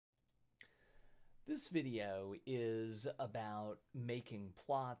This video is about making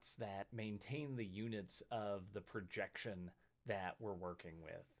plots that maintain the units of the projection that we're working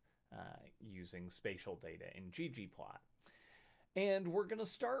with using spatial data in ggplot. And we're going to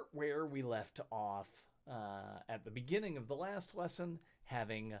start where we left off at the beginning of the last lesson,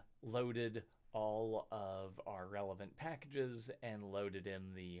 having loaded all of our relevant packages and loaded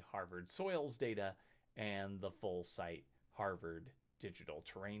in the Harvard soils data and the full site Harvard digital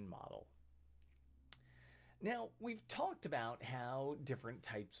terrain model. Now, we've talked about how different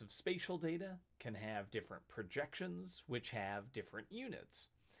types of spatial data can have different projections, which have different units.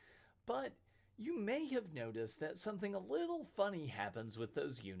 But you may have noticed that something a little funny happens with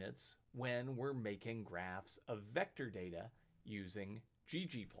those units when we're making graphs of vector data using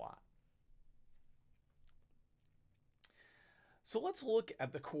ggplot. So let's look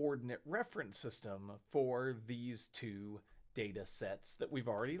at the coordinate reference system for these two data sets that we've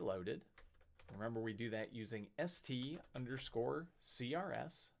already loaded. Remember, we do that using st_crs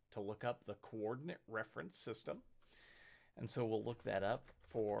to look up the coordinate reference system. And so we'll look that up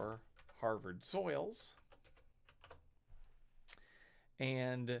for Harvard soils.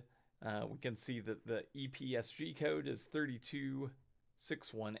 And we can see that the EPSG code is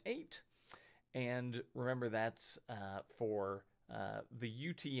 32618. And remember, that's for the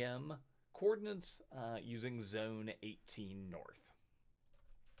UTM coordinates using zone 18 north.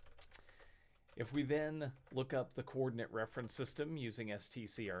 If we then look up the coordinate reference system using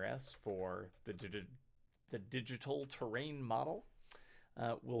stcrs for the digital terrain model,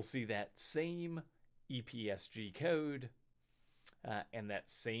 we'll see that same EPSG code and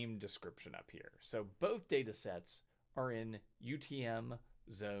that same description up here. So both data sets are in UTM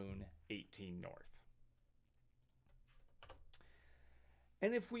zone 18 north.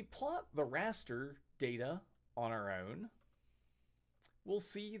 And if we plot the raster data on our own, we'll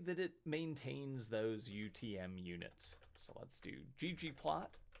see that it maintains those UTM units. So let's do ggplot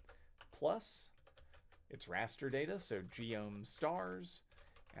plus its raster data, so geom stars,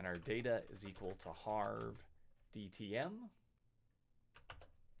 and our data is equal to harv DTM.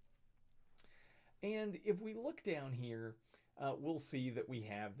 And if we look down here, we'll see that we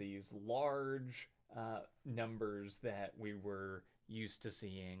have these large numbers that we were used to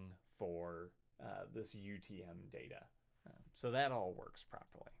seeing for this UTM data. So that all works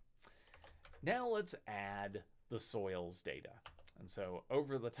properly. Now let's add the soils data. And so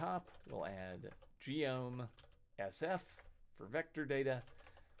over the top, we'll add geom SF for vector data.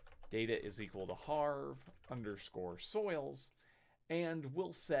 Data is equal to harv underscore soils. And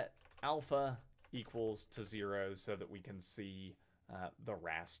we'll set alpha equals to 0 so that we can see the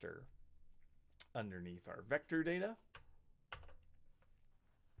raster underneath our vector data.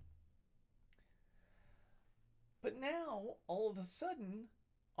 But now, all of a sudden,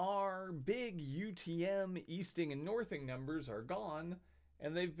 our big UTM easting and northing numbers are gone,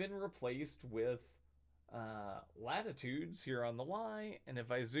 and they've been replaced with latitudes here on the Y. And if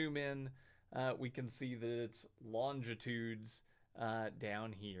I zoom in, we can see that it's longitudes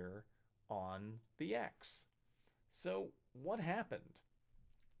down here on the X. So what happened?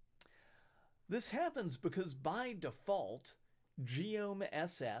 This happens because by default, geom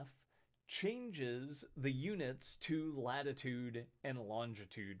SF changes the units to latitude and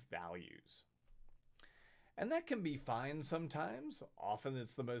longitude values. And that can be fine sometimes. Often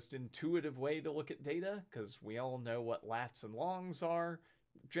it's the most intuitive way to look at data because we all know what lats and longs are.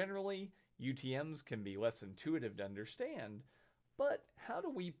 Generally, UTMs can be less intuitive to understand, but how do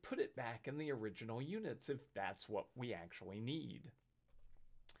we put it back in the original units if that's what we actually need?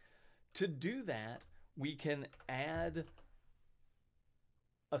 To do that, we can add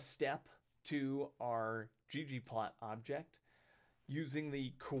a step to our ggplot object using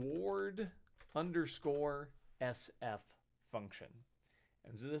the coord underscore SF function.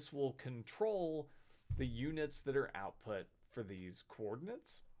 And this will control the units that are output for these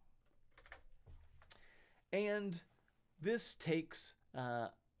coordinates. And this takes, the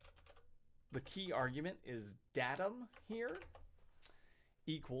key argument is datum here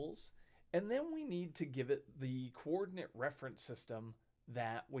equals, and then we need to give it the coordinate reference system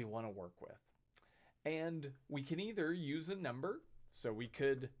that we want to work with. And we can either use a number, so we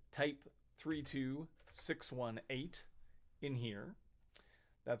could type 32618 in here.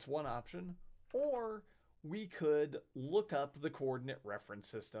 That's one option. Or we could look up the coordinate reference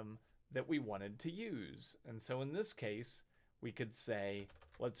system that we wanted to use. And so in this case, we could say,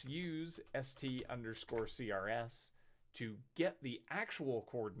 let's use st_crs to get the actual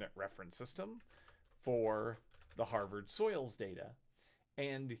coordinate reference system for the Harvard soils data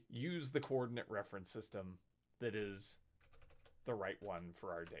and use the coordinate reference system that is the right one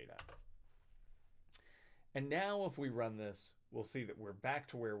for our data. And now if we run this, we'll see that we're back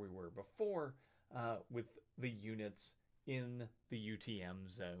to where we were before with the units in the UTM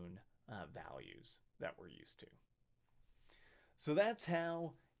zone values that we're used to. So that's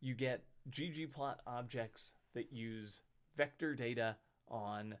how you get ggplot objects that use vector data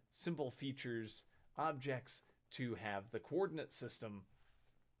on simple features objects to have the coordinate system,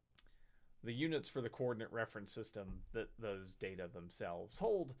 the units for the coordinate reference system that those data themselves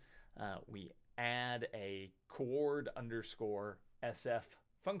hold. We add a coord underscore SF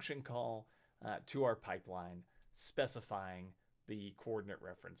function call to our pipeline specifying the coordinate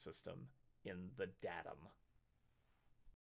reference system in the datum